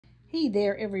Hey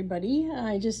there, everybody.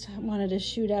 I just wanted to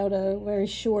shoot out a very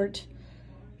short,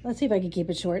 let's see if I can keep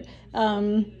it short,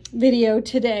 video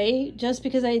today, just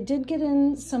because I did get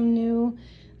in some new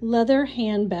leather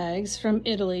handbags from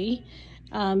Italy,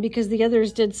 because the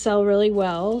others did sell really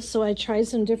well. So I tried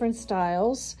some different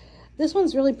styles. This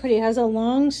one's really pretty. It has a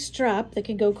long strap that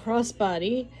can go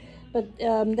crossbody, but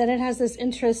then it has this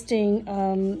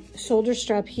interesting shoulder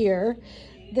strap here.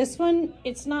 This one,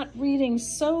 it's not reading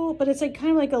so, but it's like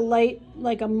kind of like a light,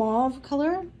 like a mauve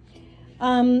color.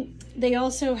 They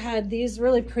also had these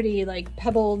really pretty like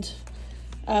pebbled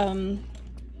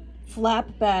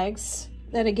flap bags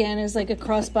that again is like a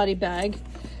crossbody bag.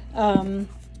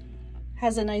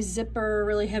 Has a nice zipper,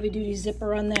 really heavy duty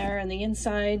zipper on there, and the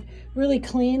inside really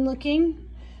clean looking.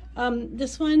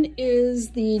 This one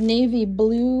is the navy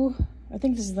blue. I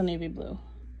think this is the navy blue.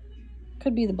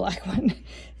 Could be the black one.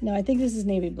 No, I think this is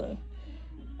navy blue.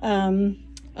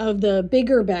 Of the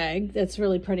bigger bag, that's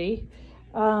really pretty.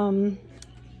 Let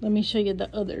me show you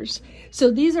the others. So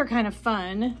these are kind of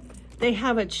fun. They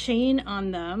have a chain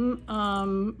on them,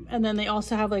 and then they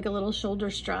also have like a little shoulder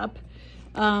strap.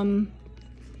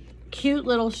 Cute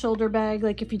little shoulder bag,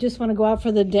 like if you just want to go out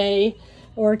for the day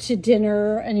or to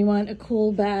dinner and you want a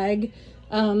cool bag.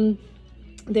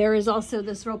 There is also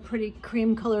this real pretty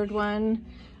cream colored one.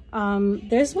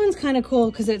 This one's kind of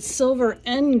cool because it's silver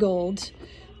and gold.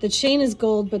 The chain is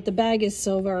gold, but the bag is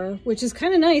silver, which is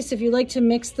kind of nice if you like to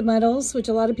mix the metals, which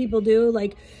a lot of people do.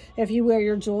 Like if you wear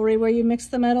your jewelry where you mix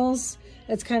the metals,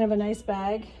 it's kind of a nice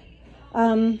bag.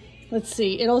 Let's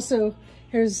see. It also,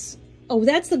 here's, oh,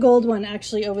 that's the gold one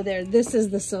actually over there. This is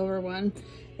the silver one.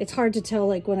 It's hard to tell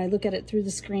like when I look at it through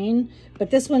the screen,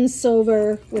 but this one's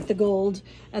silver with the gold.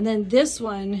 And then this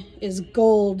one is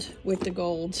gold with the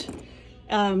gold.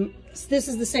 So this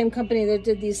is the same company that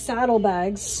did these saddle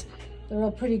bags. They're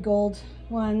all pretty gold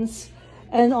ones.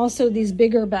 And also these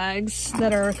bigger bags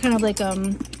that are kind of like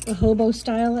a hobo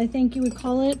style, I think you would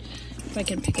call it, if I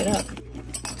can pick it up.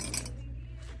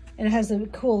 And it has a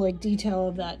cool like detail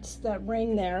of that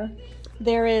ring there.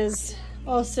 There is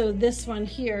also this one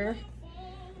here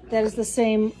that is the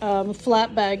same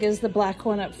flat bag as the black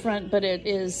one up front, but it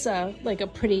is like a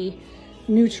pretty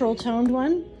neutral toned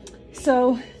one.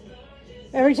 So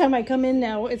every time I come in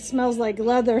now, it smells like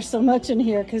leather so much in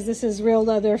here because this is real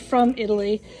leather from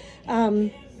Italy.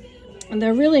 And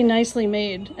they're really nicely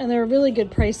made and they're really good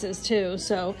prices too.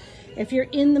 So if you're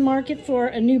in the market for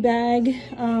a new bag,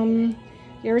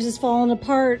 yours is falling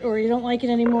apart or you don't like it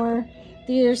anymore,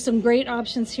 there's some great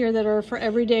options here that are for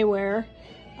everyday wear.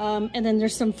 And then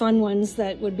there's some fun ones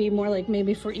that would be more like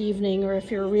maybe for evening or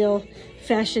if you're a real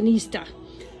fashionista.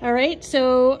 All right,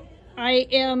 so I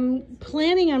am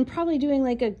planning on probably doing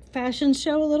like a fashion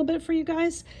show a little bit for you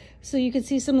guys so you can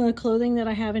see some of the clothing that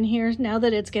I have in here now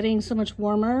that it's getting so much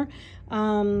warmer.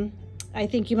 I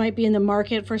think you might be in the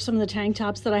market for some of the tank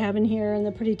tops that I have in here and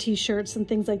the pretty t-shirts and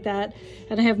things like that.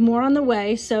 And I have more on the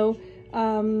way. So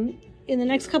in the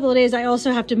next couple of days, I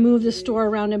also have to move the store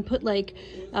around and put like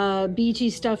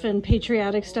beachy stuff and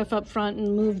patriotic stuff up front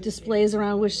and move displays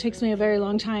around, which takes me a very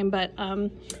long time. But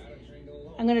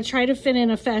I'm going to try to fit in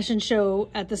a fashion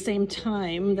show at the same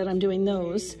time that I'm doing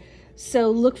those. So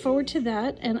look forward to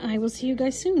that, and I will see you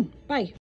guys soon. Bye.